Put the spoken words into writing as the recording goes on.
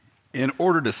In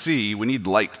order to see, we need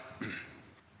light.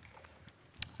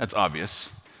 That's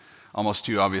obvious, almost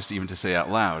too obvious even to say out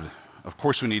loud. Of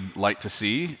course we need light to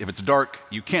see. If it's dark,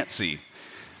 you can't see.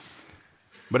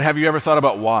 But have you ever thought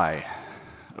about why?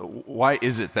 Why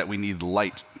is it that we need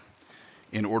light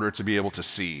in order to be able to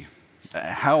see?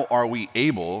 How are we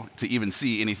able to even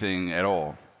see anything at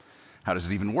all? How does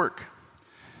it even work?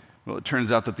 Well, it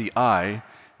turns out that the eye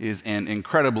is an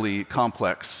incredibly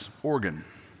complex organ.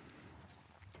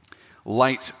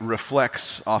 Light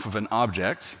reflects off of an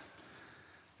object,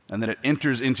 and then it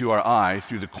enters into our eye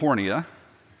through the cornea.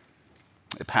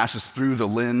 It passes through the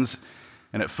lens,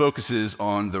 and it focuses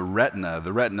on the retina.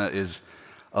 The retina is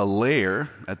a layer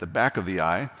at the back of the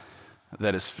eye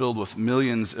that is filled with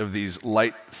millions of these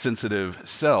light-sensitive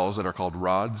cells that are called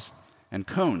rods and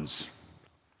cones.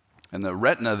 And the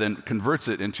retina then converts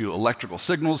it into electrical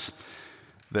signals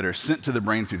that are sent to the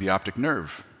brain through the optic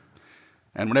nerve.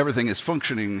 And when everything is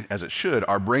functioning as it should,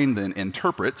 our brain then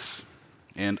interprets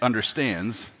and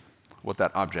understands what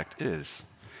that object is.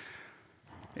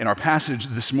 In our passage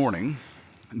this morning,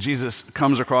 Jesus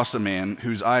comes across a man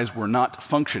whose eyes were not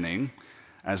functioning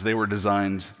as they were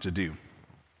designed to do.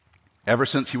 Ever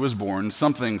since he was born,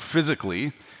 something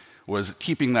physically was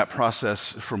keeping that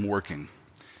process from working.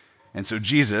 And so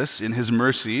Jesus, in his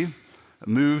mercy,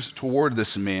 moves toward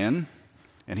this man,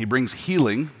 and he brings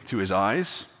healing to his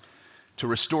eyes to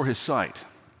restore his sight.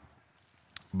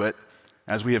 But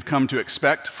as we have come to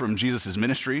expect from Jesus'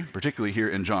 ministry, particularly here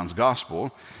in John's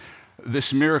gospel,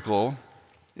 this miracle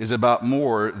is about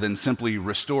more than simply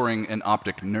restoring an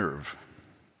optic nerve.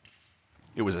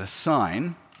 It was a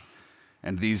sign,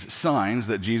 and these signs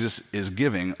that Jesus is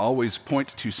giving always point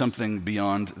to something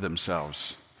beyond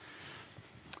themselves.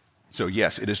 So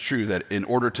yes, it is true that in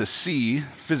order to see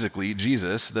physically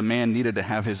Jesus, the man needed to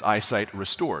have his eyesight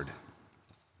restored.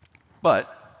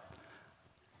 But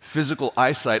physical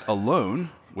eyesight alone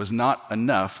was not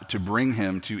enough to bring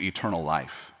him to eternal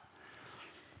life.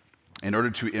 In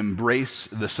order to embrace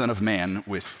the Son of Man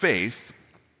with faith,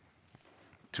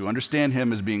 to understand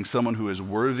him as being someone who is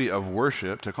worthy of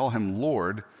worship, to call him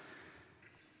Lord,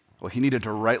 well, he needed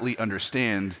to rightly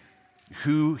understand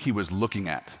who he was looking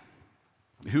at.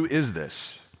 Who is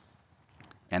this?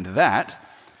 And that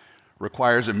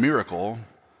requires a miracle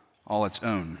all its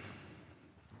own.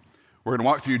 We're going to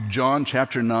walk through John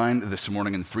chapter 9 this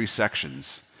morning in 3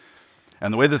 sections.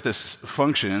 And the way that this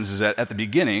functions is that at the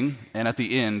beginning and at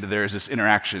the end, there's this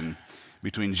interaction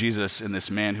between Jesus and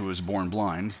this man who was born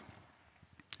blind.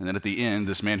 And then at the end,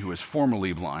 this man who was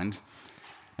formerly blind.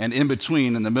 And in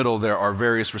between, in the middle, there are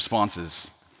various responses.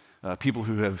 People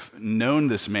who have known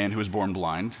this man who was born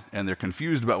blind, and they're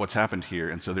confused about what's happened here,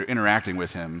 and so they're interacting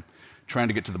with him, trying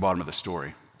to get to the bottom of the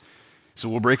story. So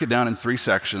we'll break it down in 3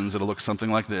 sections. It'll look something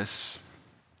like this.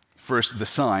 First, the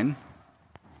sign.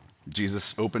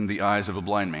 Jesus opened the eyes of a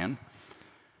blind man.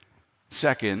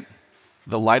 Second,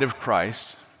 the light of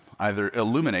Christ either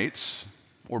illuminates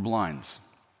or blinds.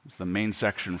 It's the main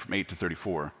section from 8 to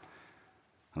 34.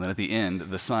 And then at the end,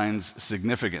 the sign's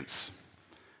significance,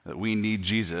 that we need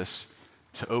Jesus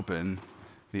to open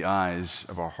the eyes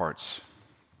of our hearts.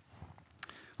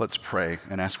 Let's pray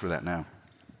and ask for that now.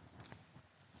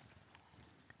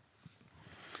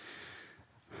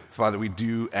 Father, we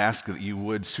do ask that you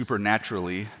would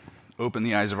supernaturally open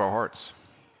the eyes of our hearts.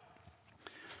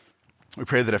 We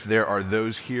pray that if there are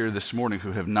those here this morning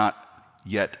who have not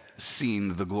yet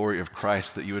seen the glory of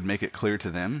Christ, that you would make it clear to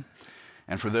them.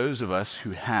 And for those of us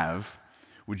who have,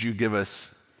 would you give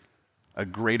us a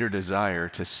greater desire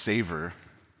to savor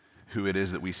who it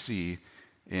is that we see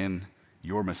in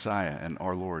your Messiah and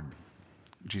our Lord,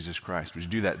 Jesus Christ. Would you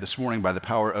do that this morning by the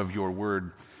power of your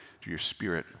word, through your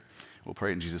Spirit? We'll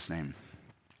pray in Jesus' name.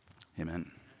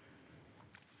 Amen.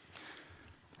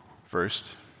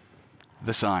 First,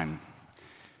 the sign.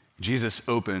 Jesus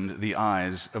opened the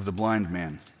eyes of the blind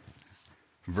man.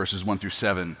 Verses 1 through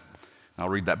 7. I'll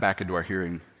read that back into our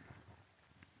hearing.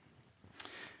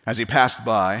 As he passed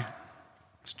by,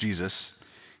 it's Jesus,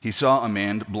 he saw a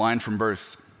man blind from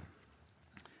birth.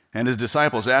 And his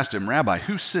disciples asked him, "Rabbi,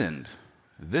 who sinned,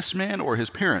 this man or his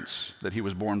parents, that he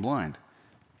was born blind?"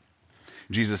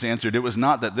 Jesus answered, "It was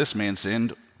not that this man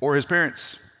sinned or his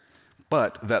parents,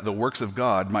 but that the works of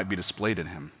God might be displayed in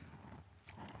him.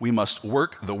 We must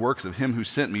work the works of him who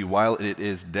sent me while it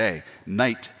is day.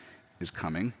 Night is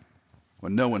coming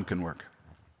when no one can work.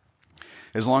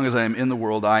 As long as I am in the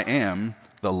world, I am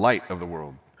the light of the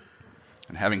world."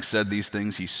 And having said these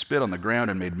things, he spit on the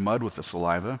ground and made mud with the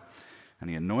saliva, and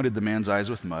he anointed the man's eyes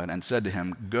with mud and said to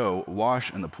him, "Go,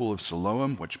 wash in the pool of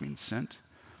Siloam," which means sent.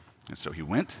 And so he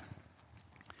went,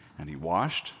 and he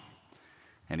washed,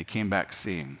 and he came back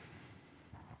seeing.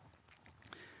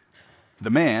 The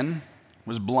man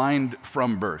was blind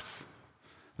from birth.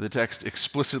 The text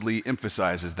explicitly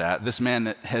emphasizes that. This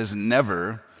man has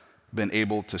never been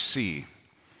able to see.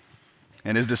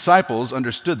 And his disciples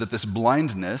understood that this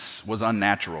blindness was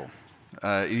unnatural.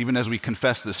 Even as we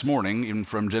confessed this morning, even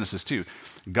from Genesis 2,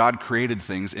 God created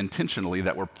things intentionally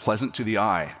that were pleasant to the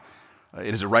eye.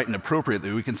 It is a right and appropriate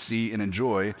that we can see and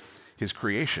enjoy his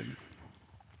creation.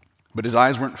 But his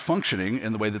eyes weren't functioning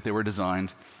in the way that they were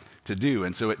designed to do.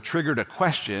 And so it triggered a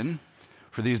question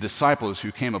for these disciples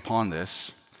who came upon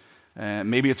this.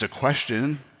 Maybe it's a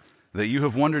question that you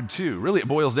have wondered too. Really, it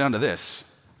boils down to this.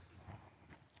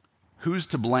 Who's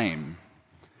to blame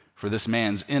for this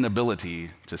man's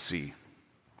inability to see?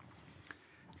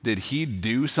 Did he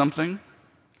do something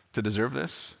to deserve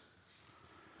this?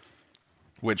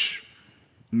 Which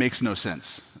makes no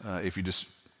sense if you just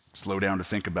slow down to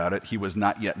think about it. He was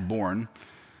not yet born.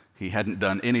 He hadn't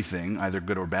done anything, either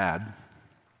good or bad.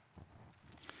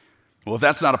 Well, if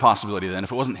that's not a possibility, then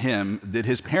if it wasn't him, did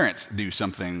his parents do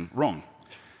something wrong?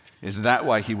 Is that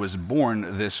why he was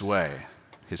born this way?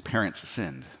 His parents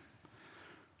sinned.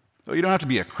 Well, you don't have to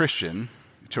be a Christian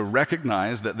to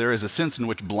recognize that there is a sense in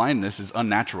which blindness is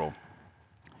unnatural.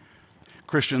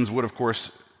 Christians would, of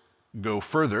course, go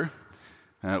further.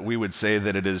 We would say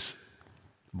that it is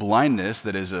blindness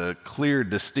that is a clear,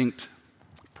 distinct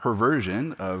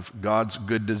perversion of God's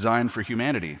good design for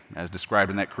humanity, as described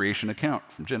in that creation account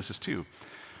from Genesis 2.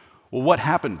 Well, what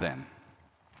happened then?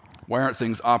 Why aren't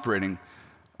things operating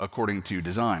according to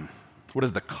design? What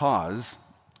is the cause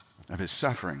of his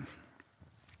suffering?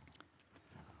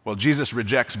 Well, Jesus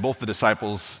rejects both the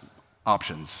disciples'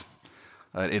 options.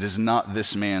 It is not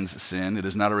this man's sin. It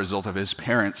is not a result of his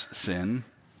parents' sin.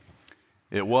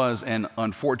 It was an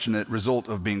unfortunate result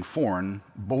of being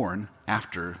born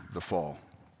after the fall.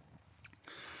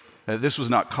 This was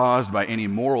not caused by any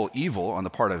moral evil on the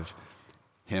part of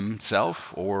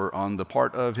himself or on the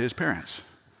part of his parents,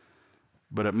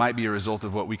 but it might be a result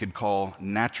of what we could call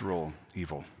natural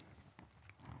evil.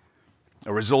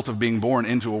 A result of being born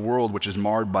into a world which is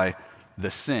marred by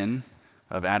the sin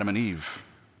of Adam and Eve.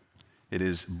 It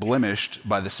is blemished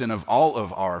by the sin of all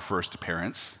of our first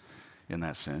parents, in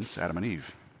that sense, Adam and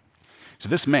Eve. So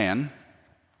this man,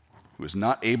 who was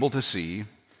not able to see,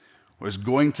 was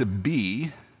going to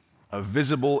be a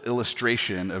visible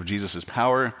illustration of Jesus'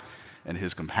 power and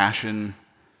his compassion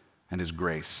and his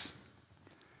grace.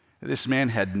 This man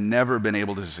had never been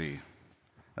able to see.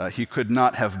 He could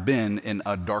not have been in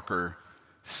a darker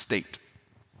state.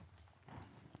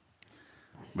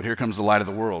 But here comes the light of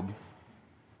the world.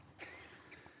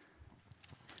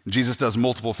 Jesus does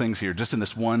multiple things here, just in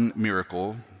this one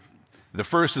miracle. The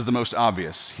first is the most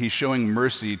obvious. He's showing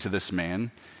mercy to this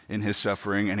man in his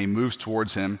suffering, and he moves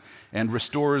towards him and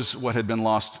restores what had been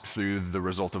lost through the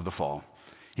result of the fall.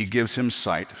 He gives him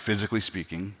sight, physically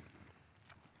speaking.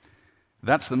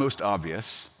 That's the most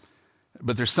obvious.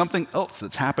 But there's something else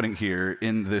that's happening here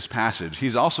in this passage.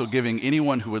 He's also giving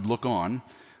anyone who would look on,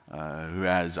 who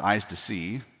has eyes to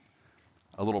see,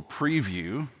 a little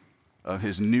preview of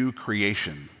his new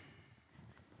creation.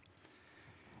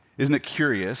 Isn't it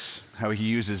curious how he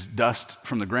uses dust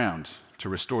from the ground to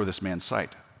restore this man's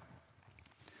sight?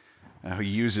 He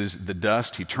uses the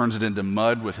dust, he turns it into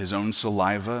mud with his own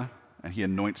saliva, and he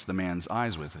anoints the man's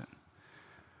eyes with it.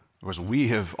 Of course, we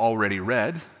have already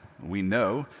read, we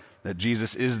know that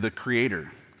Jesus is the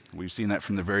creator. We've seen that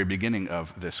from the very beginning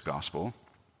of this gospel.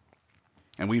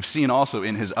 And we've seen also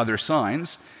in his other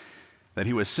signs that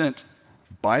he was sent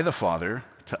by the Father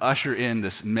to usher in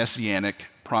this messianic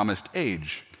promised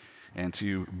age and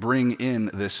to bring in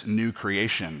this new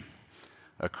creation,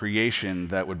 a creation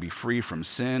that would be free from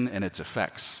sin and its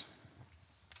effects.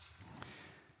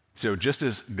 So just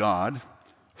as God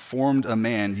formed a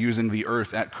man using the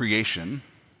earth at creation,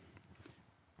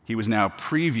 he was now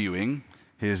previewing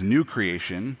his new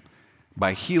creation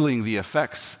by healing the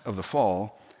effects of the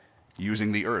fall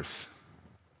using the earth.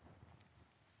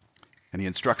 And he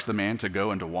instructs the man to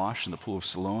go and to wash in the pool of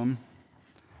Siloam.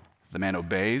 The man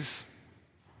obeys.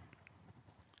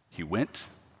 He went,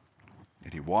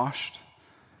 and he washed,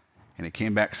 and he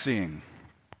came back seeing.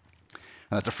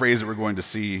 And that's a phrase that we're going to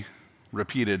see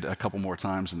repeated a couple more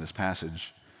times in this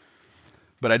passage.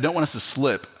 But I don't want us to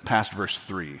slip past verse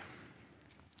 3.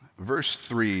 Verse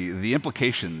 3, the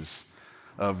implications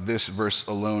of this verse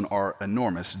alone are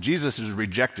enormous. Jesus is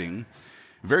rejecting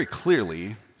very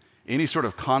clearly any sort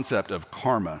of concept of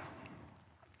karma.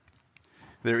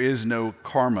 There is no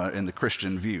karma in the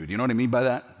Christian view. Do you know what I mean by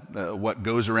that? What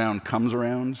goes around comes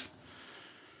around.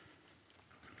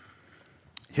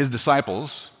 His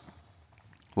disciples,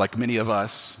 like many of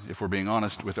us, if we're being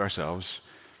honest with ourselves,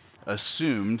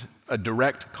 assumed a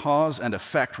direct cause and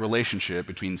effect relationship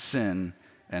between sin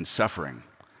and suffering.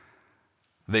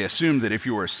 They assumed that if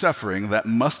you are suffering,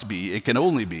 it can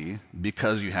only be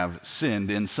because you have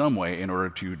sinned in some way in order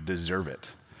to deserve it.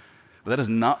 But that is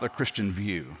not the Christian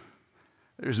view.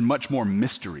 There's much more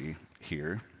mystery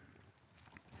here.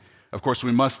 Of course,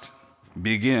 we must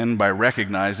begin by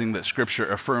recognizing that Scripture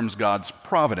affirms God's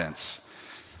providence,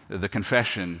 the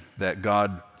confession that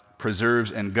God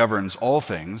preserves and governs all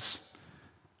things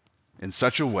in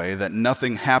such a way that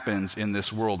nothing happens in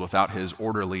this world without his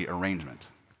orderly arrangement.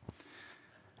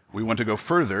 We want to go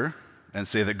further and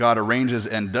say that God arranges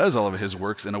and does all of his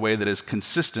works in a way that is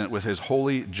consistent with his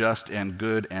holy, just, and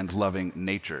good and loving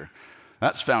nature.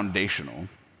 That's foundational.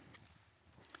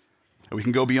 We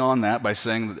can go beyond that by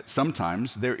saying that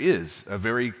sometimes there is a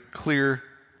very clear,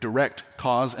 direct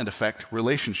cause and effect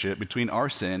relationship between our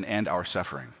sin and our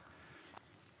suffering.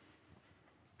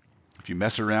 If you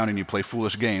mess around and you play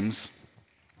foolish games,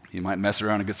 you might mess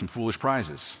around and get some foolish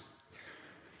prizes.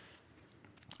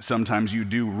 Sometimes you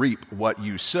do reap what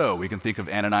you sow. We can think of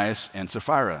Ananias and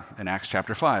Sapphira in Acts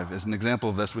chapter 5 as an example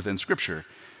of this within Scripture.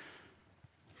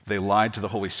 They lied to the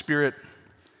Holy Spirit,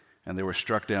 and they were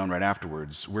struck down right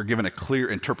afterwards. We're given a clear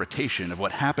interpretation of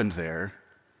what happened there,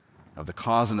 of the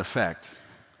cause and effect.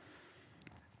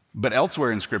 But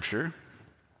elsewhere in Scripture,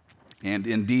 and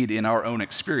indeed in our own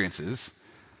experiences,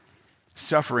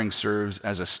 suffering serves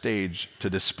as a stage to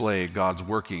display God's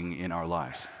working in our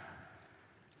lives.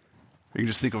 You can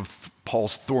just think of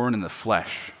Paul's thorn in the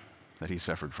flesh that he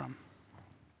suffered from.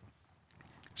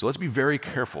 So let's be very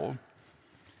careful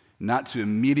not to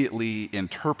immediately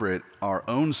interpret our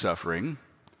own suffering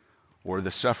or the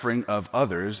suffering of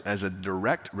others as a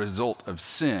direct result of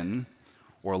sin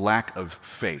or lack of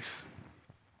faith.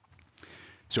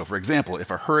 So, for example, if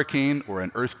a hurricane or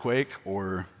an earthquake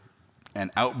or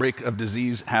an outbreak of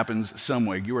disease happens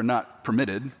somewhere, you are not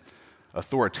permitted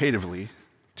authoritatively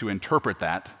to interpret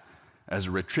that as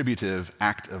a retributive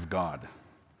act of God.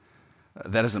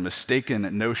 That is a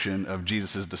mistaken notion of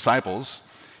Jesus' disciples.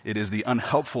 It is the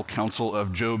unhelpful counsel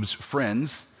of Job's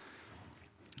friends,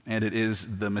 and it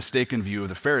is the mistaken view of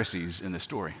the Pharisees in this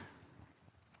story.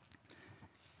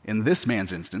 In this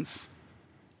man's instance,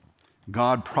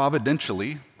 God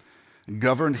providentially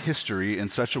governed history in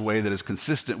such a way that is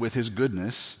consistent with his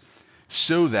goodness,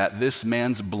 so that this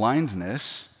man's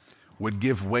blindness would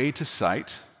give way to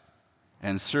sight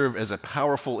and serve as a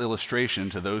powerful illustration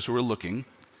to those who are looking,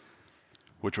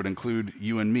 which would include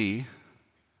you and me,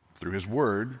 through his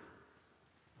word,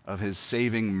 of his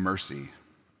saving mercy.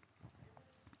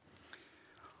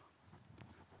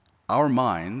 Our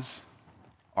minds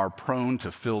are prone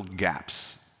to fill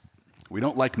gaps. We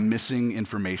don't like missing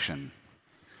information.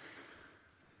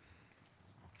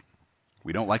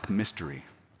 We don't like mystery.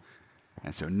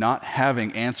 And so not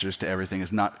having answers to everything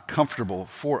is not comfortable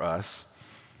for us.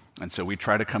 And so we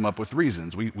try to come up with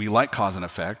reasons. We like cause and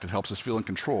effect. It helps us feel in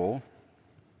control.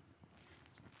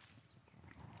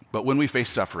 But when we face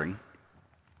suffering,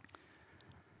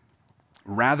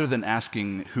 rather than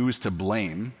asking who is to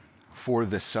blame for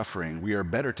this suffering, we are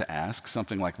better to ask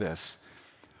something like this: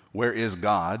 where is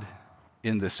God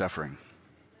in this suffering?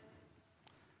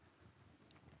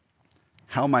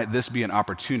 How might this be an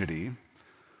opportunity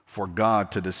for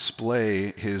God to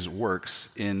display his works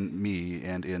in me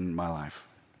and in my life?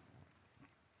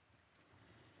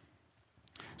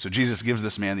 So Jesus gives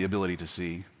this man the ability to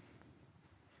see.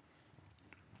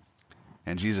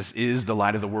 And Jesus is the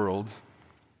light of the world,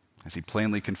 as he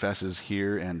plainly confesses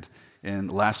here and in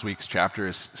last week's chapter,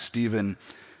 as Stephen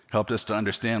helped us to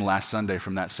understand last Sunday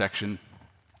from that section,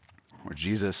 where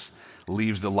Jesus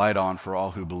leaves the light on for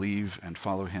all who believe and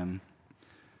follow him.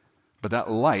 But that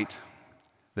light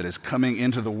that is coming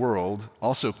into the world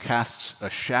also casts a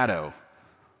shadow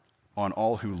on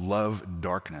all who love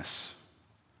darkness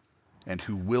and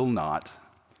who will not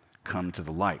come to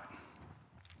the light.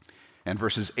 And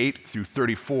verses 8 through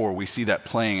 34, we see that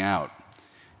playing out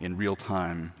in real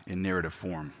time in narrative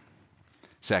form.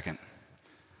 Second,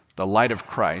 the light of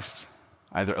Christ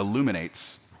either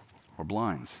illuminates or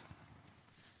blinds.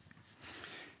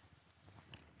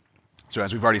 So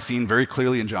as we've already seen very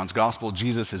clearly in John's gospel,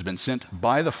 Jesus has been sent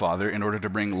by the Father in order to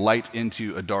bring light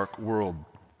into a dark world.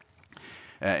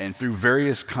 And through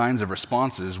various kinds of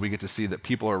responses, we get to see that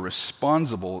people are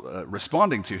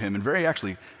responding to him in very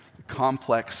actually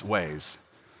complex ways.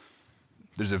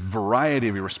 There's a variety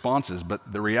of responses,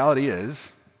 but the reality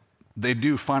is they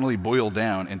do finally boil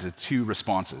down into two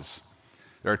responses.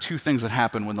 There are two things that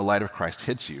happen when the light of Christ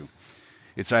hits you.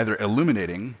 It's either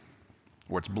illuminating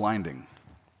or it's blinding.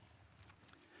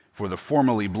 For the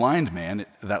formerly blind man,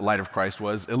 that light of Christ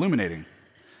was illuminating.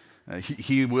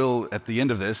 He will, at the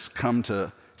end of this, come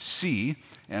to see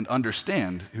and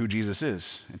understand who Jesus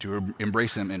is and to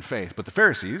embrace him in faith. But the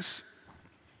Pharisees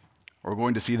are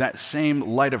going to see that same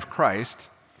light of Christ,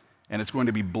 and it's going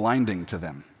to be blinding to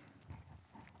them.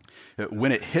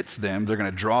 When it hits them, they're going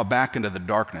to draw back into the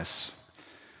darkness.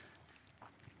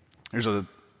 Here's a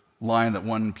line that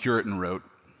one Puritan wrote.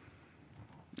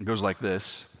 It goes like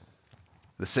this: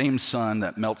 "The same sun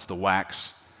that melts the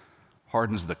wax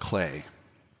hardens the clay.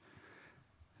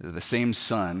 The same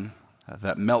sun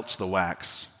that melts the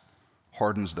wax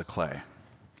hardens the clay."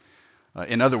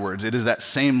 In other words, it is that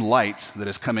same light that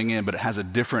is coming in, but it has a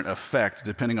different effect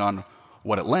depending on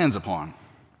what it lands upon.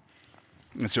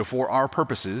 And so for our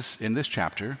purposes in this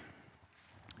chapter,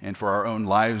 and for our own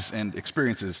lives and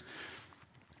experiences,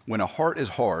 when a heart is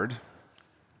hard,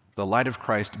 the light of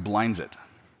Christ blinds it.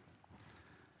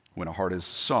 When a heart is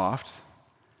soft,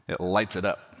 it lights it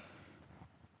up.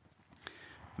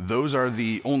 Those are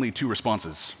the only two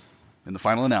responses in the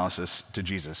final analysis to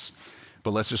Jesus.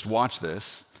 But let's just watch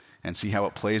this and see how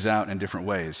it plays out in different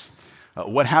ways.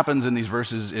 What happens in these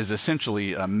verses is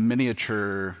essentially a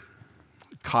miniature,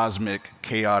 cosmic,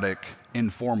 chaotic,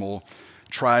 informal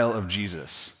trial of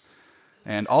Jesus.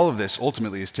 And all of this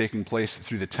ultimately is taking place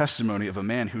through the testimony of a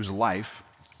man whose life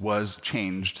was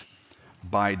changed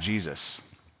by Jesus.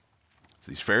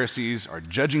 So these Pharisees are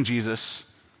judging Jesus,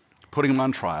 putting him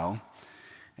on trial,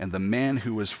 and the man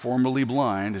who was formerly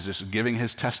blind is just giving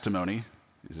his testimony.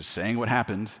 He's just saying what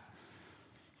happened.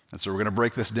 And so we're going to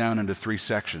break this down into three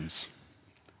sections.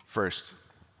 First,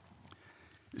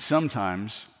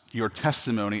 sometimes your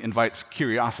testimony invites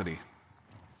curiosity.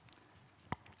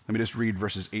 Let me just read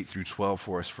verses 8 through 12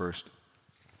 for us first.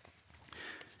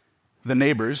 "The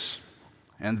neighbors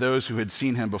and those who had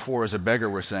seen him before as a beggar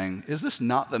were saying, 'Is this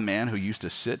not the man who used to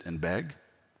sit and beg?'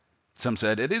 Some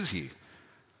said, 'It is he.'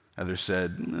 Others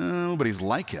said, 'No, but he's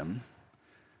like him.'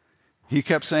 He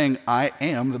kept saying, 'I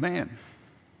am the man.'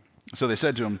 So they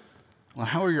said to him, 'Well,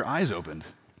 how are your eyes opened?'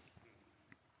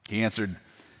 He answered,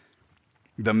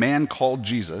 'The man called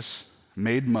Jesus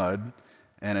made mud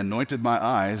and anointed my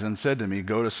eyes and said to me,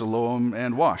 "Go to Siloam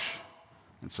and wash."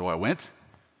 And so I went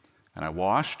and I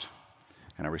washed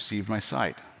and I received my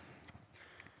sight.'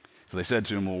 So they said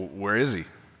to him, 'Well, where is he?'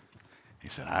 He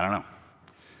said, 'I don't know.'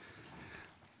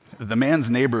 The man's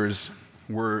neighbors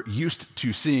were used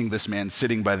to seeing this man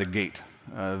sitting by the gate.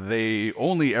 They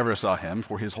only ever saw him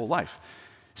for his whole life,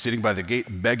 sitting by the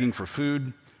gate begging for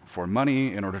food, for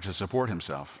money in order to support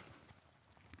himself.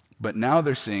 But now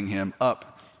they're seeing him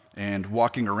up and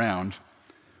walking around,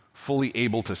 fully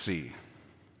able to see.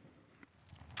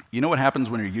 You know what happens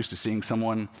when you're used to seeing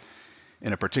someone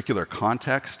in a particular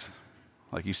context?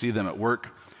 Like you see them at work,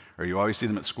 or you always see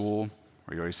them at school,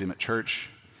 or you always see them at church,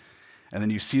 and then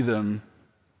you see them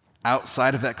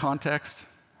outside of that context,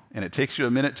 and it takes you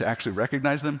a minute to actually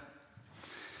recognize them.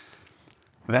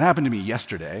 That happened to me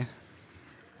yesterday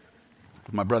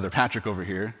with my brother Patrick over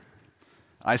here.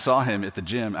 I saw him at the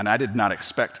gym, and I did not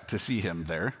expect to see him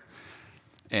there.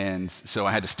 And so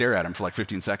I had to stare at him for like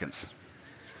 15 seconds,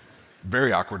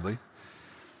 very awkwardly.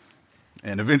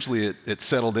 And eventually it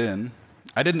settled in.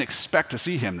 I didn't expect to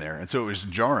see him there, and so it was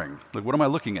jarring. Like, what am I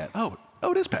looking at? Oh,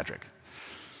 it is Patrick.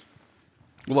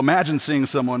 Well, imagine seeing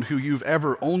someone who you've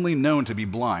ever only known to be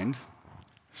blind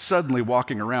suddenly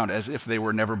walking around as if they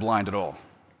were never blind at all.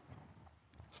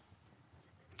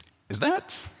 Is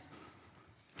that?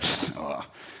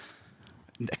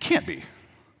 It can't be.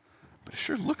 But it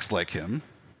sure looks like him.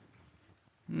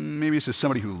 Maybe it's just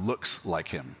somebody who looks like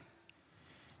him.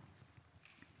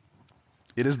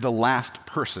 It is the last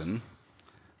person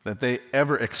that they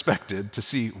ever expected to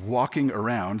see walking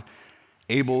around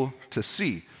able to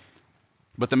see.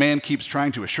 But the man keeps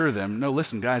trying to assure them, no,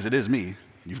 listen, guys, it is me.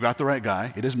 You've got the right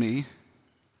guy. It is me.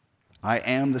 I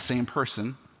am the same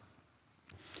person.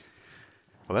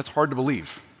 Well, that's hard to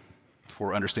believe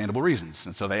for understandable reasons.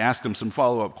 And so they ask him some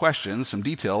follow-up questions, some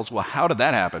details. Well, how did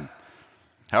that happen?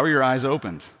 How are your eyes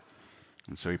opened?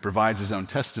 And so he provides his own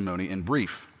testimony in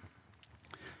brief.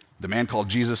 The man called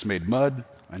Jesus made mud,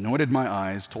 anointed my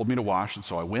eyes, told me to wash, and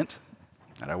so I went,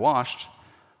 and I washed,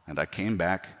 and I came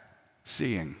back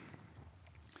seeing.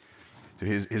 So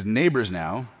his neighbors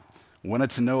now wanted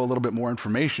to know a little bit more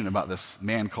information about this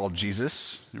man called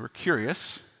Jesus. They were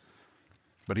curious,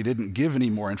 but he didn't give any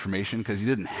more information because he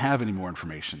didn't have any more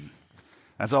information.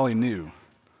 That's all he knew.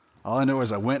 All I know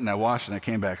is I went and I washed and I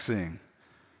came back seeing.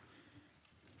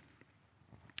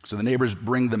 So the neighbors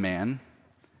bring the man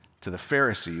to the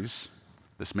Pharisees,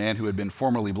 this man who had been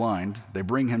formerly blind. They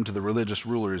bring him to the religious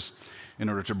rulers in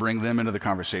order to bring them into the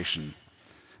conversation.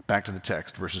 Back to the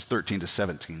text, verses 13 to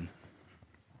 17.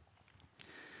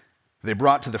 They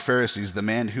brought to the Pharisees the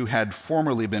man who had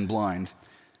formerly been blind.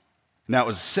 Now it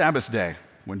was Sabbath day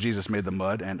when Jesus made the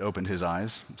mud and opened his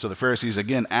eyes. So the Pharisees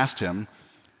again asked him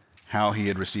how he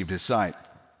had received his sight.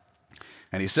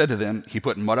 And he said to them, "He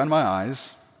put mud on my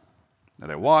eyes,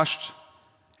 and I washed,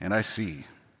 and I see."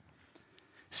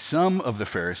 Some of the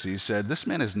Pharisees said, "This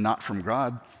man is not from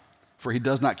God, for he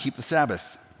does not keep the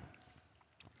Sabbath."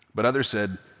 But others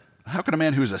said, "How can a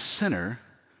man who is a sinner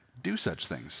do such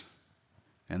things?"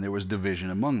 And there was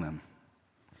division among them.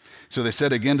 So they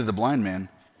said again to the blind man,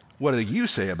 "What do you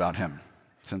say about him,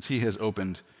 since he has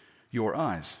opened your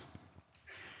eyes?"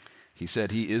 He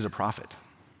said, "He is a prophet."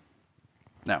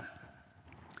 Now,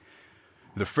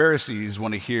 the Pharisees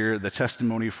want to hear the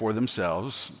testimony for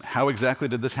themselves. How exactly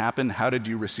did this happen? How did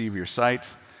you receive your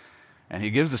sight? And he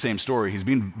gives the same story. He's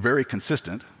been very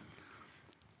consistent.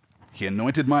 He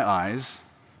anointed my eyes,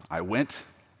 I went,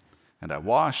 and I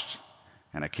washed,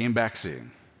 and I came back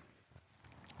seeing.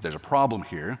 There's a problem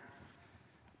here,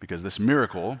 because this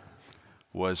miracle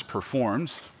was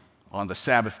performed on the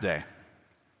Sabbath day,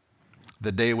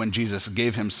 the day when Jesus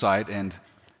gave him sight and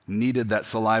kneaded that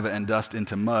saliva and dust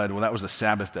into mud. Well, that was the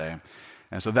Sabbath day.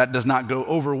 And so that does not go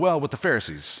over well with the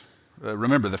Pharisees.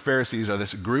 Remember, the Pharisees are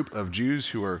this group of Jews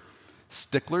who are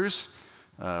sticklers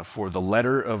for the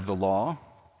letter of the law.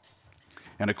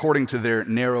 And according to their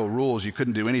narrow rules, you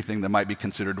couldn't do anything that might be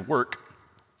considered work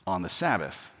on the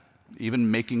Sabbath,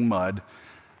 even making mud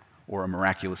or a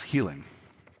miraculous healing.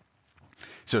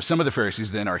 So some of the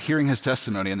Pharisees then are hearing his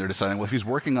testimony, and they're deciding, well, if he's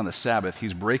working on the Sabbath,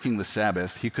 he's breaking the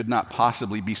Sabbath, he could not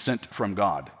possibly be sent from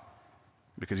God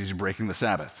because he's breaking the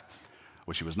Sabbath,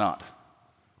 which he was not.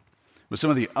 But some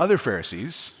of the other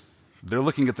Pharisees, they're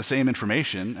looking at the same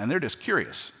information, and they're just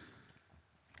curious.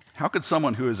 How could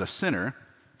someone who is a sinner,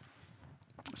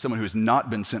 someone who has not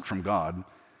been sent from God,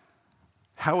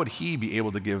 how would he be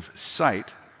able to give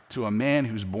sight to a man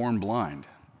who's born blind?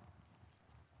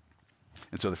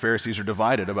 And so the Pharisees are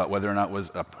divided about whether or not it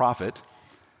was a prophet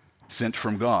sent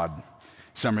from God.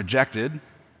 Some rejected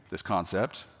this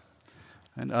concept,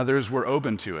 and others were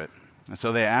open to it. And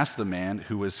so they asked the man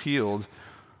who was healed,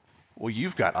 "Well,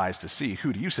 you've got eyes to see.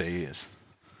 Who do you say he is?"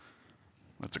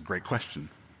 That's a great question.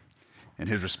 And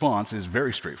his response is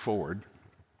very straightforward.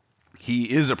 He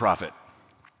is a prophet.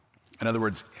 In other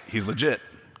words, he's legit.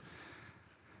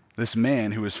 This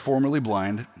man who was formerly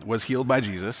blind was healed by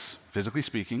Jesus, physically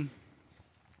speaking,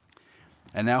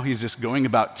 and now he's just going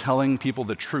about telling people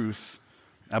the truth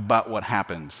about what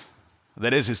happened.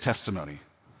 That is his testimony.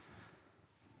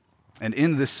 And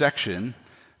in this section,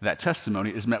 that testimony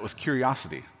is met with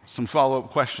curiosity, some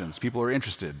follow-up questions. People are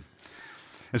interested.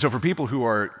 And so for people who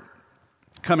are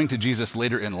coming to Jesus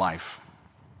later in life,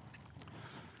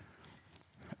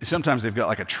 sometimes they've got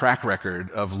like a track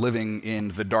record of living in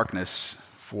the darkness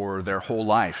for their whole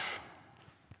life,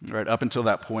 right up until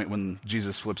that point when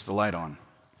Jesus flips the light on.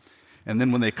 And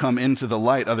then when they come into the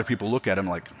light, other people look at him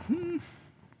like,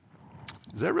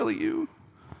 is that really you?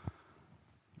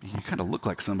 You kind of look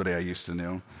like somebody I used to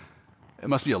know. It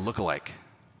must be a lookalike.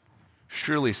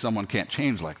 Surely someone can't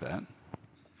change like that.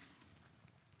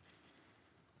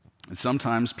 And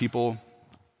sometimes people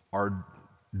are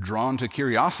drawn to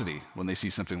curiosity when they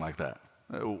see something like that.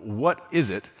 What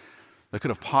is it that could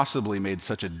have possibly made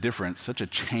such a difference, such a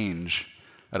change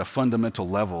at a fundamental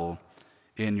level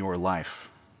in your life?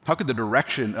 How could the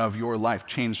direction of your life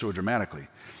change so dramatically?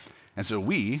 And so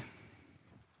we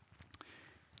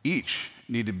each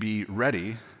need to be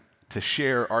ready to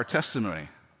share our testimony.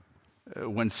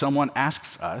 When someone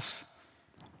asks us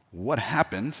what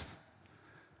happened,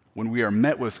 when we are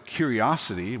met with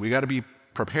curiosity, we got to be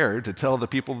prepared to tell the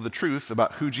people the truth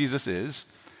about who Jesus is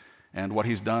and what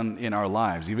he's done in our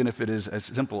lives, even if it is as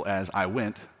simple as I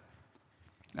went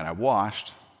and I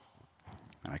washed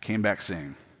and I came back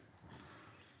seeing.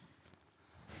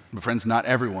 But friends, not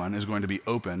everyone is going to be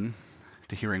open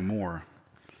to hearing more.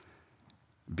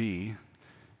 B,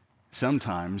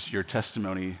 sometimes your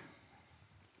testimony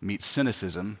meets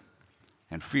cynicism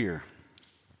and fear.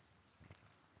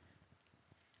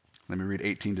 Let me read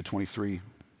 18 to 23.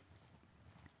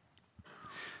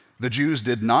 The Jews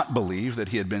did not believe that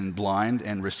he had been blind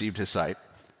and received his sight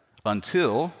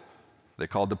until they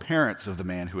called the parents of the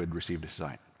man who had received his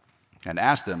sight and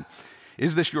asked them,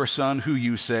 "Is this your son who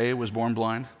you say was born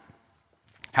blind?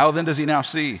 How then does he now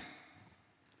see?"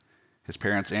 His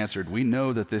parents answered, "We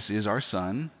know that this is our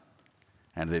son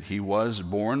and that he was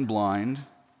born blind,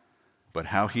 but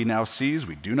how he now sees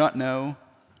we do not know,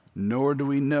 nor do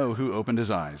we know who opened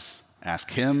his eyes.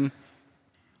 Ask him.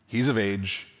 He's of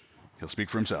age. He'll speak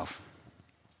for himself."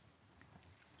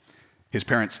 His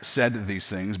parents said these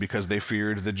things because they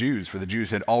feared the Jews, for the Jews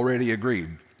had already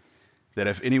agreed that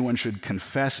if anyone should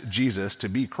confess Jesus to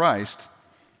be Christ,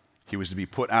 he was to be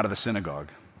put out of the synagogue.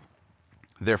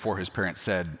 Therefore, his parents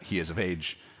said, "He is of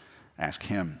age. Ask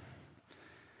him."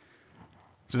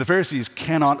 So the Pharisees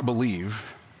cannot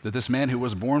believe that this man who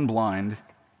was born blind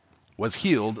was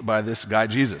healed by this guy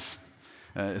Jesus.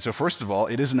 So first of all,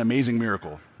 it is an amazing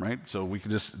miracle, right? So we can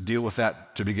just deal with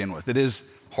that to begin with. It is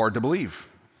hard to believe.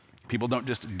 People don't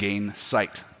just gain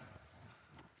sight.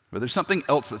 But there's something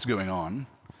else that's going on.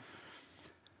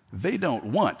 They don't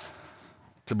want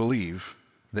to believe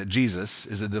that Jesus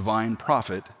is a divine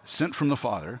prophet sent from the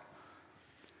Father,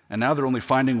 and now they're only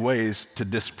finding ways to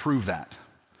disprove that.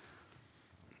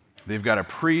 They've got a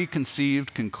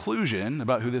preconceived conclusion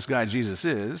about who this guy Jesus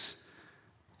is.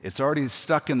 It's already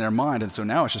stuck in their mind, and so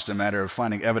now it's just a matter of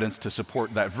finding evidence to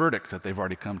support that verdict that they've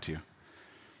already come to.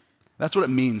 That's what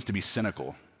it means to be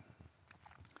cynical.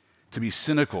 To be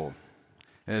cynical,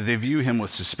 they view him with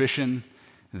suspicion,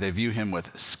 they view him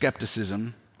with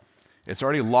skepticism. It's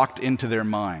already locked into their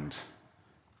mind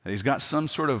that he's got some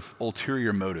sort of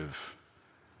ulterior motive.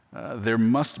 There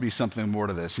must be something more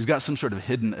to this. He's got some sort of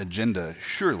hidden agenda,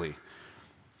 surely.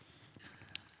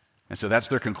 And so that's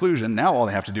their conclusion. Now all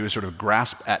they have to do is sort of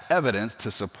grasp at evidence to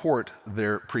support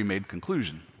their pre-made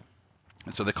conclusion.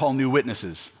 And so they call new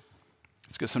witnesses.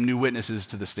 Let's get some new witnesses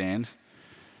to the stand.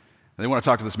 And they want to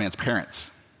talk to this man's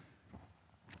parents.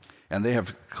 And they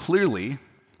have clearly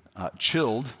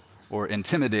chilled or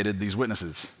intimidated these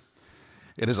witnesses.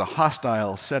 It is a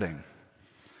hostile setting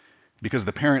because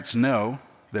the parents know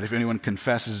that if anyone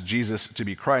confesses Jesus to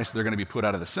be Christ, they're going to be put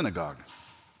out of the synagogue.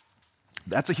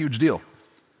 That's a huge deal.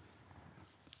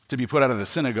 To be put out of the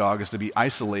synagogue is to be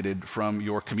isolated from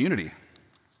your community.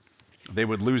 They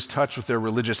would lose touch with their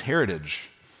religious heritage.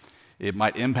 It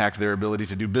might impact their ability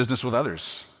to do business with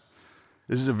others.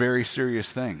 This is a very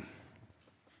serious thing.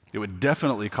 It would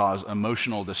definitely cause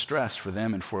emotional distress for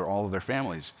them and for all of their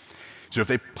families. So if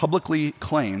they publicly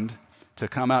claimed to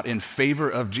come out in favor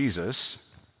of Jesus,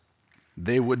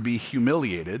 they would be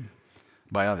humiliated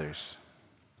by others.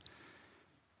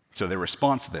 So their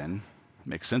response then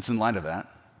makes sense in light of that.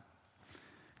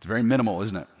 It's very minimal,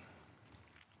 isn't it?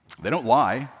 They don't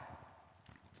lie,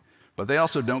 but they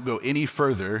also don't go any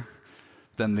further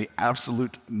than the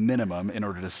absolute minimum in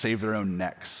order to save their own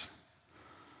necks.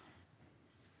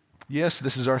 Yes,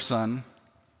 this is our son.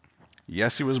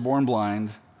 Yes, he was born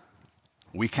blind.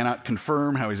 We cannot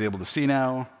confirm how he's able to see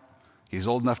now. He's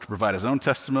old enough to provide his own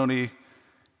testimony.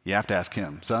 You have to ask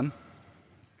him. Son,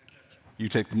 you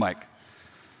take the mic.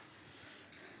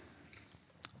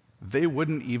 They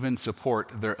wouldn't even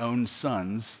support their own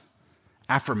son's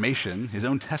affirmation, his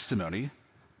own testimony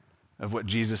of what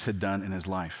Jesus had done in his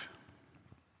life.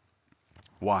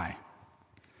 Why?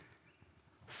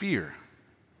 Fear.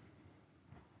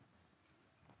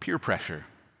 Peer pressure.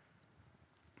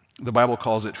 The Bible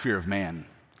calls it fear of man.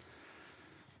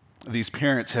 These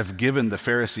parents have given the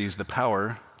Pharisees the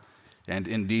power and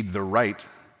indeed the right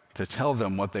to tell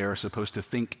them what they are supposed to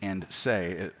think and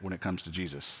say when it comes to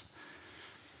Jesus.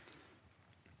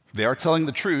 They are telling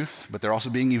the truth, but they're also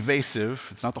being evasive.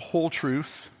 It's not the whole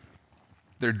truth.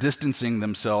 They're distancing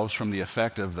themselves from the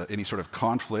effect of any sort of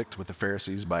conflict with the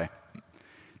Pharisees by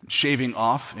shaving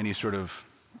off any sort of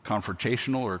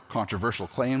confrontational or controversial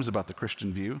claims about the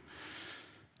Christian view.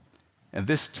 And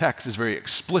this text is very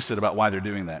explicit about why they're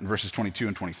doing that in verses 22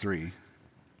 and 23.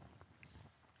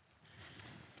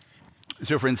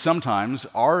 So, friends, sometimes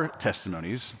our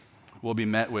testimonies will be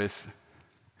met with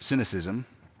cynicism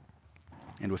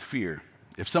and with fear.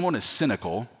 If someone is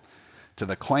cynical to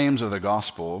the claims of the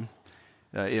gospel,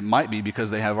 it might be because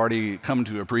they have already come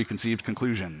to a preconceived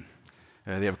conclusion.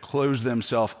 They have closed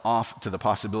themselves off to the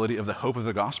possibility of the hope of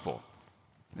the gospel.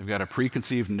 They've got a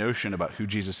preconceived notion about who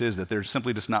Jesus is that they're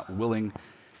simply just not willing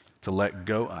to let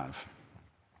go of.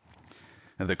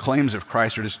 And the claims of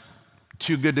Christ are just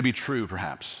too good to be true,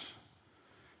 perhaps.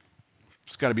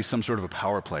 It's got to be some sort of a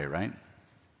power play, right?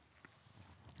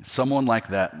 Someone like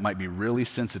that might be really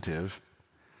sensitive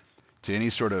to any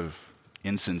sort of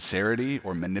insincerity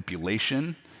or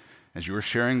manipulation. As you are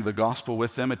sharing the gospel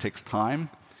with them, it takes time.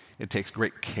 It takes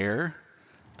great care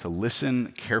to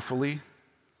listen carefully,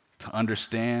 to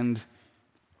understand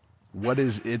what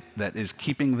is it that is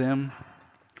keeping them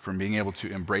from being able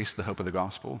to embrace the hope of the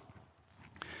gospel.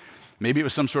 Maybe it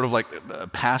was some sort of like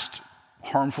past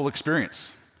harmful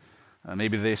experience.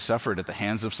 Maybe they suffered at the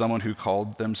hands of someone who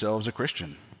called themselves a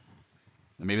Christian.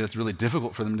 And maybe that's really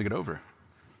difficult for them to get over.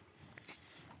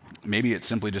 Maybe it's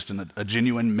simply just a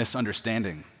genuine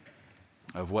misunderstanding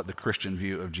of what the Christian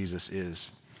view of Jesus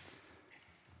is.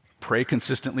 Pray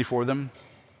consistently for them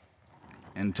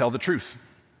and tell the truth.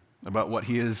 about what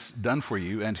he has done for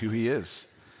you and who he is.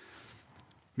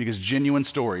 Because genuine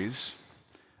stories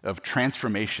of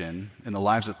transformation in the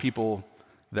lives of people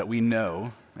that we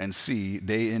know and see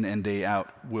day in and day out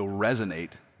will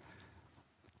resonate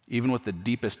even with the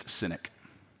deepest cynic.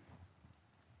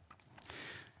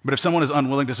 But if someone is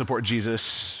unwilling to support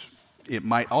Jesus, it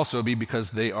might also be because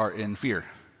they are in fear.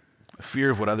 A fear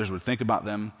of what others would think about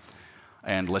them.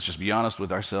 And let's just be honest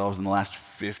with ourselves, in the last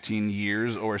 15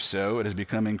 years or so, it has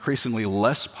become increasingly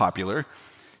less popular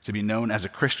to be known as a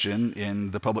Christian in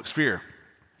the public sphere.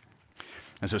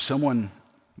 And so someone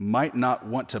might not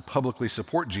want to publicly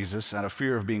support Jesus out of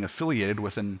fear of being affiliated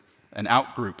with an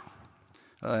out group,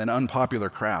 an unpopular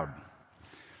crowd.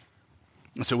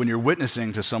 And so when you're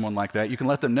witnessing to someone like that, you can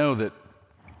let them know that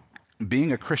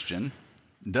being a Christian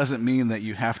doesn't mean that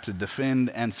you have to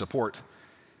defend and support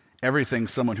everything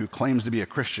someone who claims to be a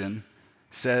Christian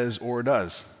says or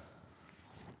does.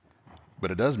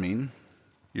 But it does mean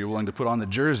you're willing to put on the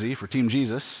jersey for Team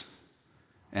Jesus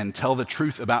and tell the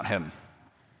truth about him.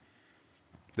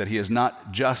 That he is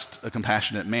not just a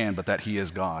compassionate man, but that he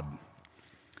is God.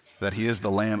 That he is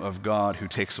the Lamb of God who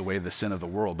takes away the sin of the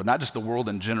world, but not just the world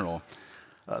in general.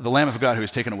 The Lamb of God who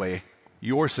has taken away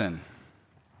your sin.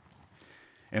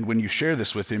 And when you share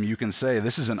this with him, you can say,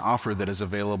 this is an offer that is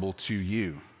available to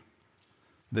you.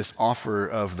 This offer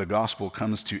of the gospel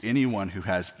comes to anyone who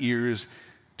has ears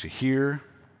to hear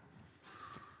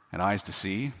and eyes to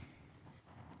see.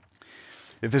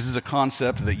 If this is a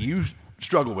concept that you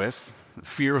struggle with,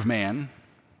 fear of man,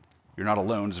 you're not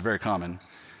alone, it's very common.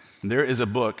 There is a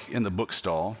book in the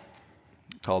bookstall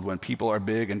called When People Are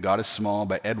Big and God is Small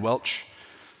by Ed Welch.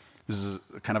 This is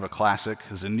kind of a classic.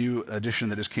 This is a new edition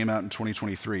that just came out in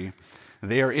 2023.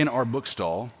 They are in our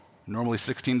bookstall, normally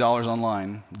 $16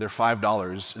 online. They're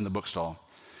 $5 in the bookstall.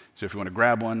 So if you want to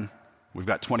grab one, we've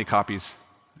got 20 copies.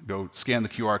 Go scan the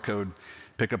QR code,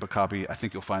 pick up a copy. I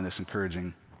think you'll find this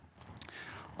encouraging.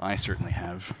 I certainly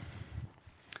have.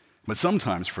 But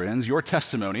sometimes, friends, your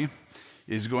testimony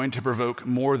is going to provoke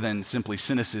more than simply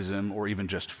cynicism or even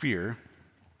just fear.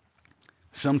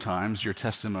 Sometimes your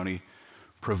testimony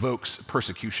provokes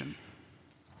persecution.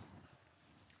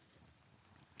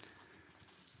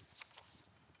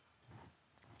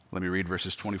 Let me read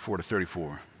verses 24 to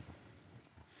 34.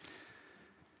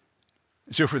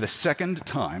 So for the second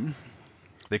time,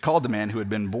 they called the man who had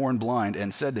been born blind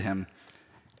and said to him,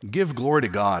 "Give glory to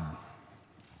God.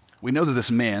 We know that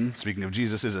this man," speaking of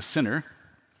Jesus, "is a sinner."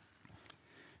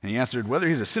 And he answered, "Whether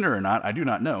he's a sinner or not, I do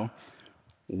not know.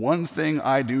 One thing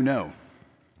I do know,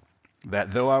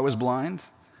 that though I was blind,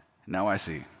 now I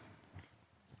see."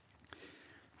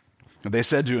 And they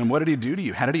said to him, "What did he do to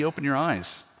you? How did he open your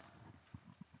eyes?"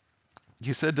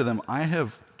 He said to them, "I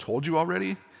have told you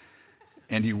already,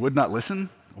 and you would not listen.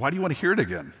 Why do you want to hear it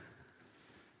again?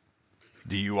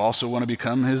 Do you also want to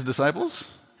become his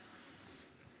disciples?"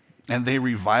 And they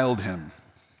reviled him,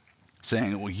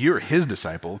 saying, "Well, you're his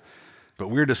disciple, but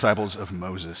we're disciples of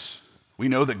Moses. We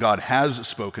know that God has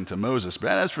spoken to Moses,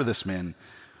 but as for this man,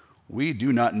 we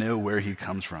do not know where he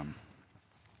comes from."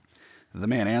 The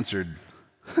man answered,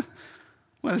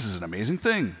 "Well, this is an amazing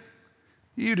thing.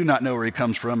 You do not know where he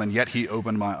comes from, and yet he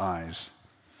opened my eyes.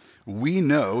 We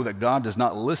know that God does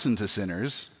not listen to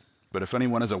sinners, but if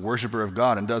anyone is a worshiper of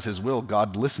God and does his will,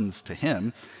 God listens to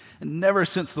him. And never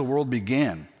since the world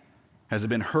began has it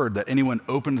been heard that anyone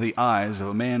opened the eyes of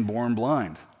a man born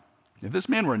blind. If this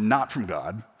man were not from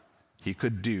God, he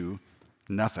could do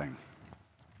nothing."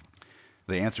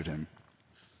 They answered him,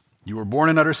 "You were born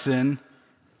in utter sin,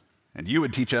 and you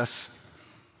would teach us."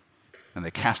 And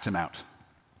they cast him out.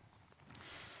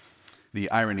 The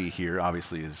irony here,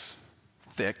 obviously, is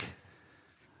thick.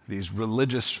 These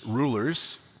religious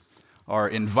rulers are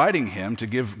inviting him to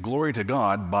give glory to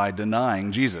God by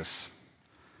denying Jesus,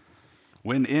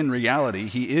 when in reality,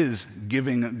 he is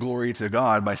giving glory to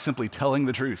God by simply telling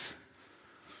the truth.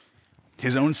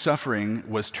 His own suffering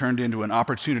was turned into an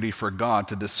opportunity for God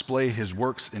to display his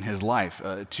works in his life,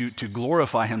 to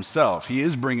glorify himself. He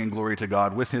is bringing glory to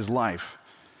God with his life.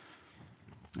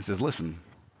 He says, "Listen,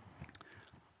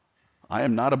 I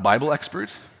am not a Bible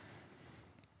expert.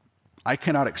 I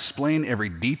cannot explain every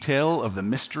detail of the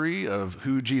mystery of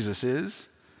who Jesus is.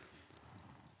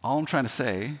 All I'm trying to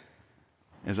say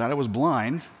is that I was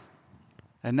blind,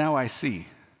 and now I see."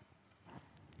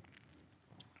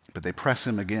 But they press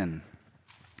him again.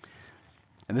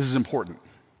 And this is important.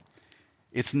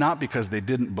 It's not because they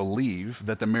didn't believe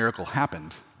that the miracle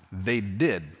happened. They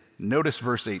did. Notice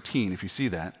verse 18, if you see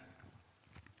that.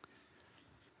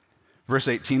 Verse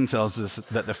 18 tells us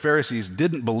that the Pharisees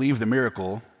didn't believe the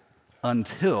miracle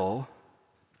until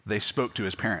they spoke to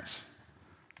his parents.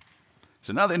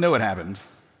 So now they know what happened.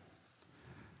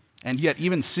 And yet,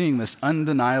 even seeing this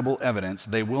undeniable evidence,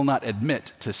 they will not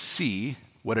admit to see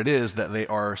what it is that they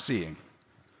are seeing.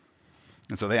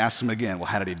 And so they ask him again, well,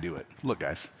 how did he do it? Look,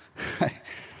 guys,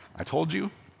 I told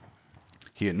you,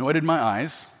 he anointed my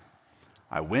eyes.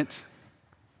 I went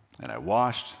and I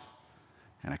washed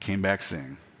and I came back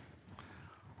seeing.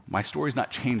 My story's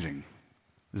not changing.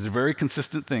 This is a very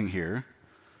consistent thing here.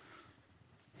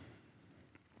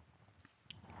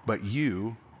 But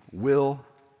you will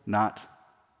not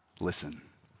listen.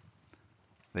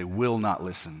 They will not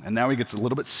listen. And now he gets a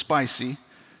little bit spicy.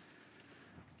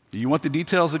 Do you want the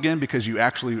details again because you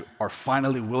actually are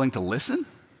finally willing to listen?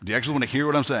 Do you actually want to hear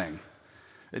what I'm saying?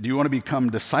 Do you want to become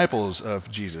disciples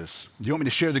of Jesus? Do you want me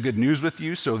to share the good news with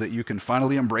you so that you can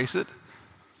finally embrace it?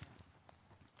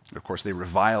 Of course, they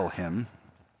revile him.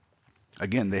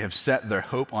 Again, they have set their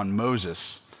hope on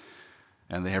Moses,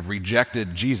 and they have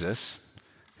rejected Jesus,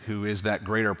 who is that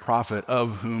greater prophet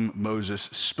of whom Moses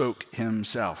spoke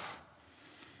himself.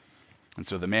 And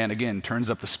so the man again turns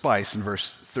up the spice in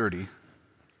verse 30.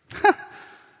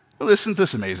 Well, isn't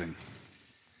this amazing?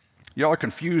 Y'all are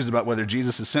confused about whether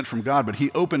Jesus is sent from God, but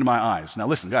he opened my eyes. Now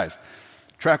listen, guys,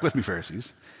 track with me,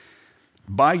 Pharisees.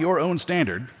 By your own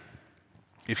standard,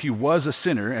 if he was a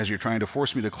sinner, as you're trying to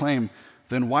force me to claim,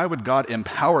 then why would God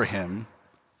empower him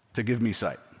to give me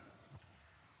sight?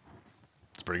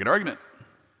 It's a pretty good argument.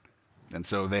 And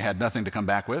so they had nothing to come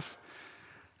back with,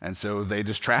 and so they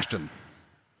just trashed him.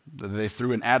 They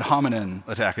threw an ad hominem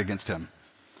attack against him.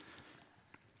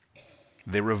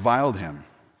 They reviled him.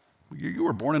 You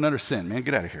were born under sin, man.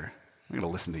 Get out of here. I'm going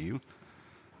to listen to you.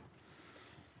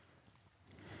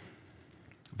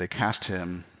 They cast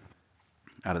him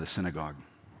out of the synagogue.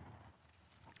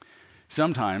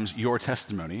 Sometimes your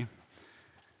testimony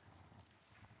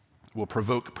will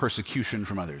provoke persecution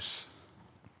from others.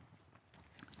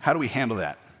 How do we handle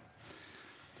that?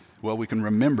 Well, we can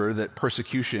remember that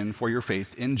persecution for your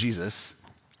faith in Jesus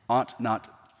ought not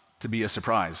to be a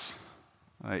surprise.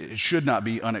 It should not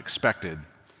be unexpected.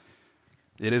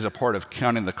 It is a part of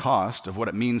counting the cost of what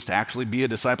it means to actually be a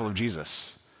disciple of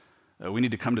Jesus. We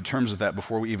need to come to terms with that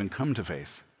before we even come to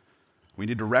faith. We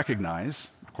need to recognize,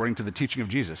 according to the teaching of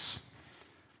Jesus,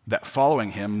 that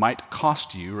following him might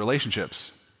cost you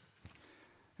relationships.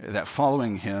 That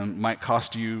following him might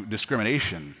cost you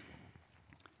discrimination.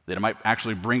 That it might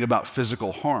actually bring about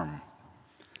physical harm.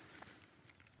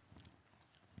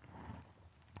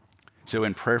 So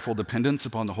in prayerful dependence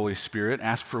upon the Holy Spirit,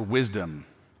 ask for wisdom.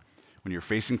 When you're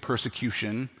facing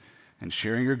persecution and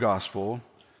sharing your gospel,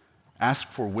 ask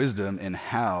for wisdom in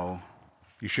how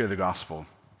you share the gospel.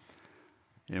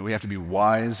 You know, we have to be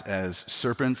wise as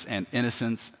serpents and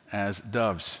innocent as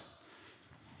doves.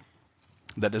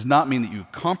 That does not mean that you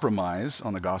compromise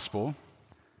on the gospel,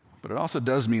 but it also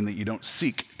does mean that you don't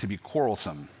seek to be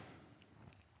quarrelsome.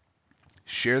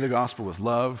 Share the gospel with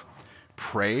love.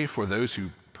 Pray for those who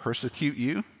persecute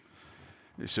you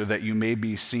so that you may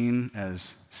be seen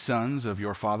as sons of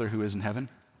your Father who is in heaven.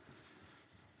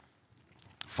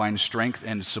 Find strength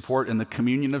and support in the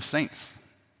communion of saints.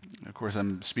 Of course,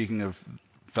 I'm speaking of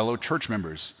fellow church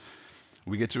members.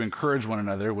 We get to encourage one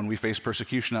another when we face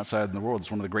persecution outside in the world.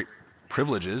 It's one of the great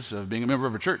privileges of being a member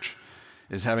of a church,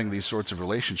 is having these sorts of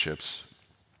relationships.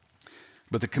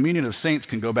 But the communion of saints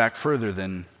can go back further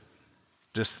than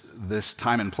just this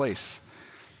time and place.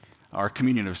 Our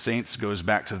communion of saints goes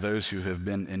back to those who have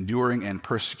been enduring and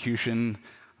persecution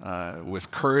with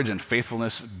courage and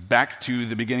faithfulness back to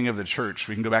the beginning of the church.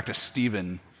 We can go back to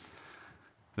Stephen,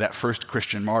 that first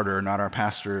Christian martyr, not our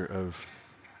pastor of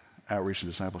outreach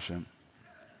and discipleship,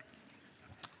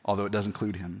 although it does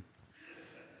include him.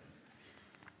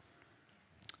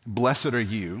 Blessed are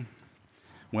you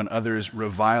when others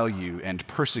revile you and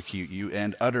persecute you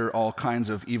and utter all kinds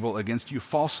of evil against you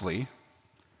falsely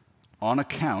on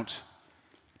account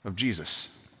of Jesus.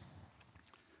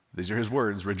 These are his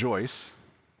words: rejoice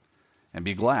and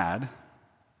be glad,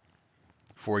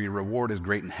 for your reward is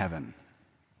great in heaven.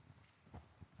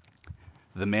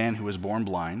 The man who was born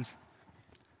blind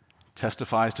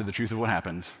testifies to the truth of what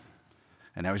happened,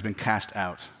 and now he's been cast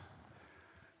out.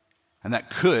 And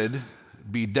that could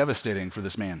be devastating for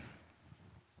this man.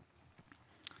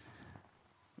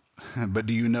 But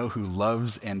do you know who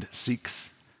loves and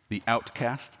seeks the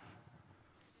outcast?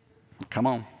 Come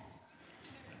on.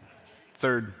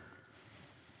 Third,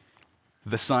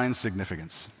 the sign's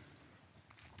significance.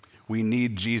 We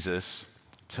need Jesus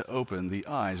to open the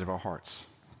eyes of our hearts.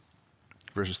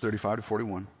 Verses 35 to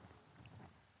 41.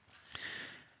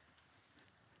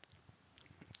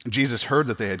 Jesus heard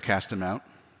that they had cast him out,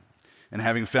 and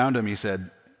having found him, he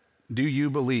said, "Do you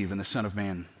believe in the Son of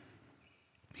Man?"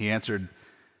 He answered,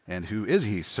 "And who is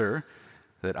he, sir,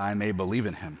 that I may believe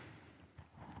in him?"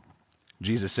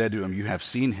 Jesus said to him, "You have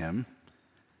seen him,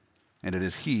 and it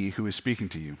is he who is speaking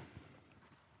to you."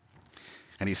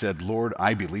 And he said, "Lord,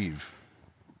 I believe."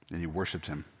 And he worshiped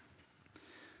him.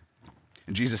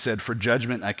 And Jesus said, "For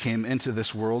judgment I came into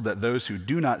this world, that those who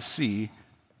do not see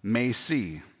may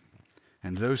see,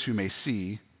 and those who may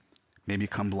see may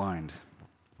become blind."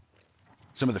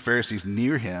 Some of the Pharisees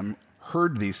near him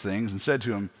heard these things and said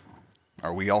to him,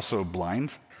 "Are we also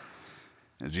blind?"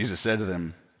 And Jesus said to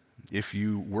them, "If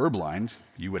you were blind,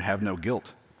 you would have no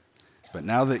guilt. But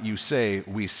now that you say,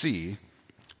 'We see,'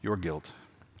 your guilt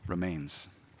remains."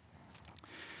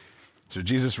 So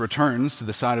Jesus returns to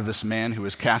the side of this man who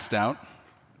is cast out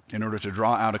in order to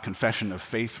draw out a confession of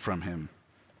faith from him.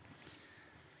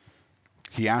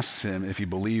 He asks him if he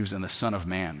believes in the Son of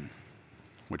Man,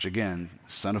 which again,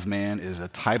 Son of Man is a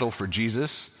title for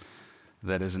Jesus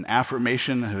that is an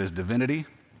affirmation of his divinity,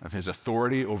 of his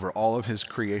authority over all of his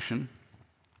creation.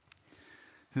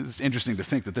 It's interesting to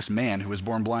think that this man who was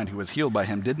born blind, who was healed by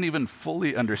him, didn't even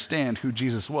fully understand who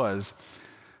Jesus was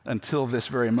until this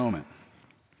very moment.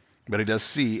 But he does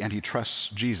see and he trusts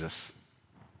Jesus.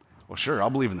 Well, sure, I'll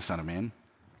believe in the Son of Man.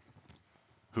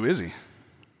 Who is he?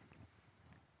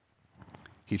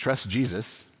 He trusts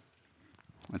Jesus,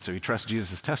 and so he trusts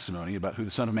Jesus' testimony about who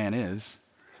the Son of Man is.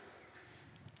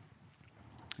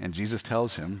 And Jesus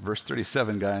tells him, verse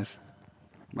 37, guys,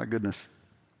 my goodness.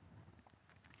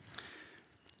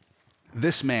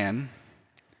 This man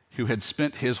who had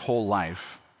spent his whole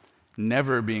life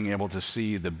never being able to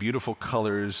see the beautiful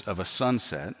colors of a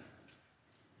sunset,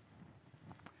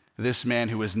 this man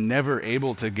who was never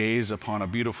able to gaze upon a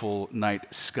beautiful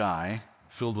night sky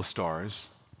filled with stars,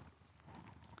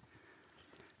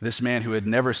 this man who had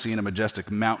never seen a majestic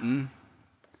mountain,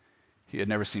 he had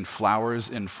never seen flowers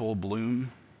in full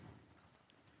bloom,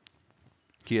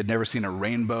 he had never seen a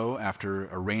rainbow after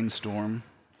a rainstorm,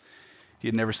 he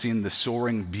had never seen the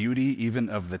soaring beauty even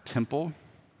of the temple,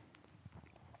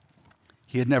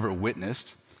 he had never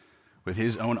witnessed with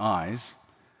his own eyes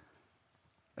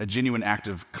a genuine act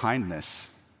of kindness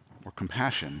or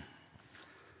compassion.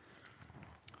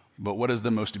 But what is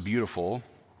the most beautiful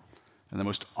and the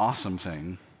most awesome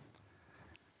thing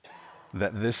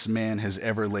that this man has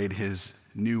ever laid his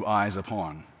new eyes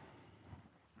upon?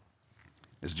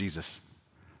 Is Jesus.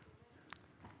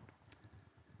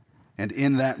 And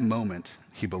in that moment,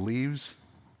 he believes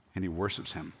and he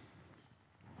worships him.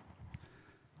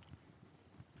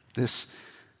 This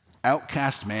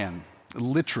outcast man,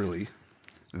 literally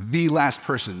the last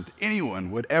person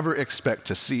anyone would ever expect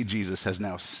to see Jesus, has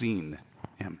now seen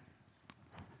him.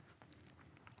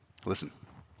 Listen,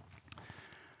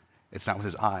 it's not with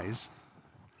his eyes,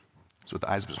 it's with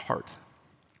the eyes of his heart.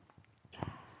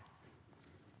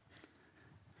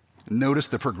 Notice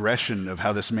the progression of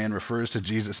how this man refers to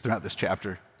Jesus throughout this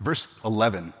chapter. Verse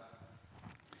 11.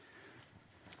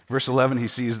 Verse 11, he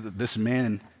sees that this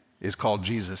man is called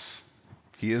Jesus.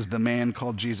 He is the man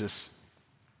called Jesus.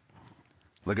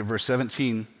 Look at verse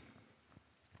 17.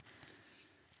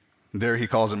 There he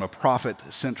calls him a prophet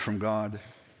sent from God.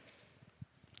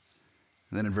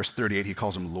 And then in verse 38, he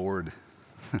calls him Lord,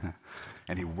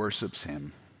 and he worships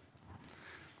him.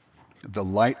 The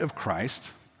light of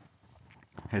Christ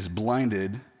has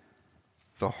blinded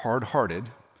the hard-hearted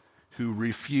who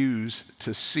refuse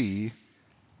to see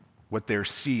what they're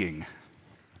seeing.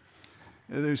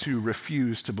 Those who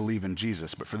refuse to believe in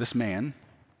Jesus. But for this man,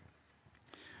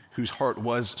 whose heart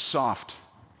was soft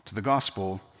to the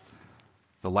gospel,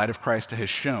 the light of Christ has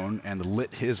shone and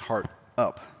lit his heart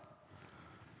up.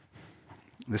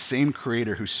 The same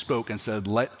Creator who spoke and said,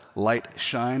 "Let light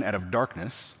shine out of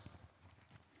darkness,"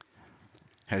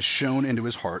 has shone into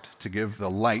his heart to give the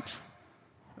light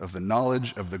of the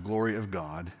knowledge of the glory of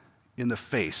God in the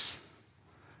face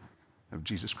of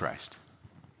Jesus Christ.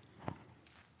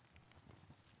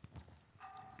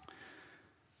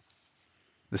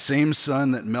 The same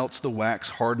sun that melts the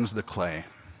wax hardens the clay.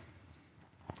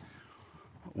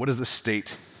 What is the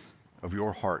state of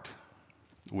your heart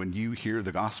when you hear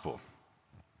the gospel?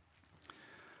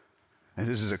 And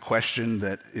this is a question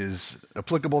that is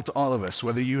applicable to all of us,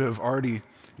 whether you have already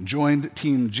joined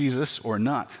Team Jesus or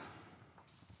not.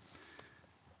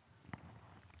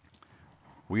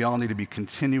 We all need to be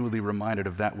continually reminded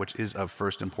of that which is of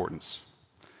first importance,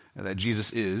 and that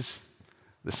Jesus is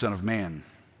the Son of Man,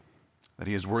 that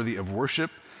he is worthy of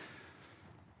worship,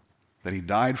 that he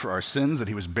died for our sins, that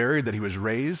he was buried, that he was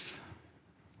raised.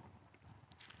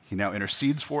 He now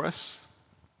intercedes for us,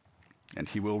 and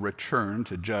he will return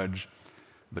to judge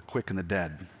the quick and the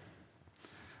dead.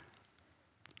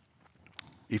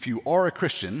 If you are a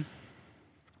Christian,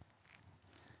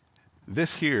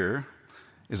 This here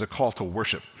is a call to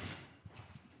worship.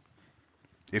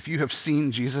 If you have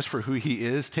seen Jesus for who he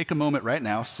is, take a moment right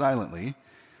now, silently,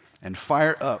 and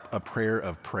fire up a prayer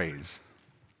of praise.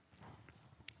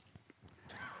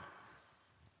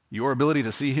 Your ability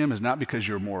to see him is not because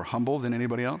you're more humble than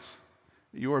anybody else.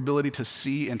 Your ability to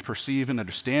see and perceive and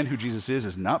understand who Jesus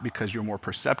is not because you're more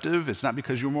perceptive. It's not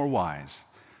because you're more wise.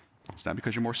 It's not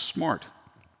because you're more smart.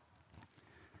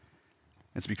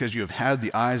 It's because you have had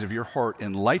the eyes of your heart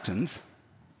enlightened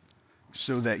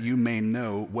so that you may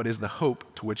know what is the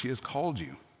hope to which he has called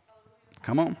you.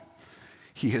 Come on.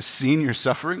 He has seen your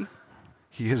suffering.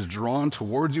 He has drawn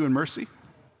towards you in mercy.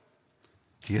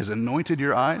 He has anointed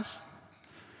your eyes.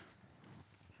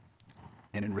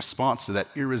 And in response to that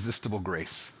irresistible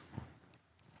grace,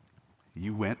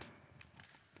 you went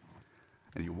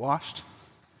and you washed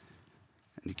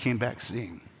and you came back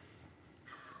seeing.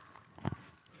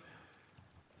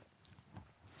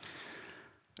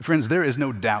 Friends, there is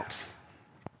no doubt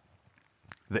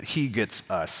that he gets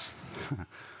us.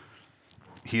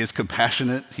 He is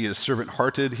compassionate. He is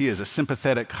servant-hearted. He is a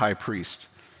sympathetic high priest.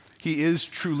 He is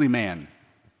truly man.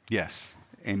 Yes,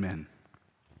 amen.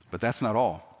 But that's not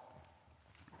all.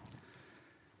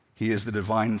 He is the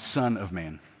divine Son of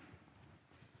man.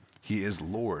 He is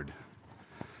Lord.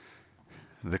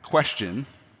 The question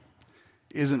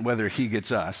isn't whether he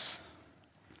gets us,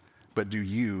 but do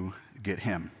you get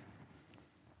him?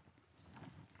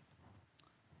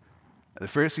 The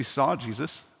Pharisees saw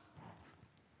Jesus,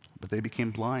 but they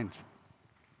became blind.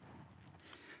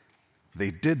 They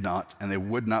did not, and they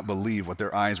would not believe what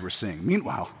their eyes were seeing.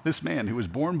 Meanwhile, this man who was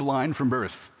born blind from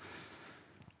birth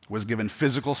was given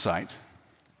physical sight,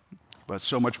 but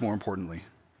so much more importantly,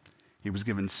 he was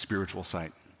given spiritual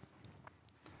sight.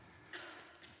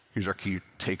 Here's our key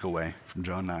takeaway from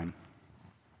John 9.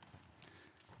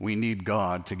 We need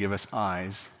God to give us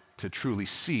eyes to truly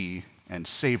see and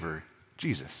savor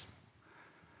Jesus.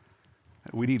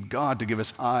 We need God to give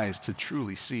us eyes to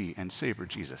truly see and savor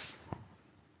Jesus.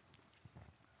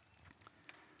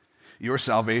 Your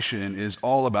salvation is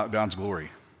all about God's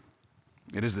glory.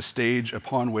 It is the stage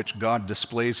upon which God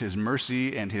displays his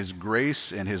mercy and his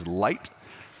grace and his light,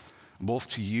 both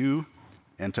to you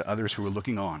and to others who are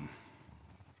looking on.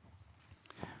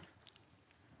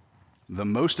 The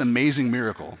most amazing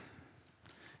miracle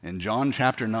in John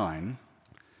chapter 9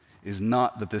 is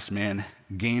not that this man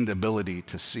gained ability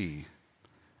to see.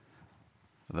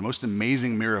 The most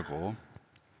amazing miracle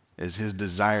is his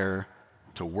desire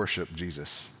to worship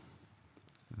Jesus.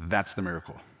 That's the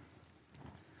miracle.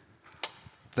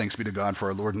 Thanks be to God for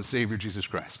our Lord and Savior, Jesus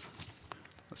Christ.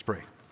 Let's pray.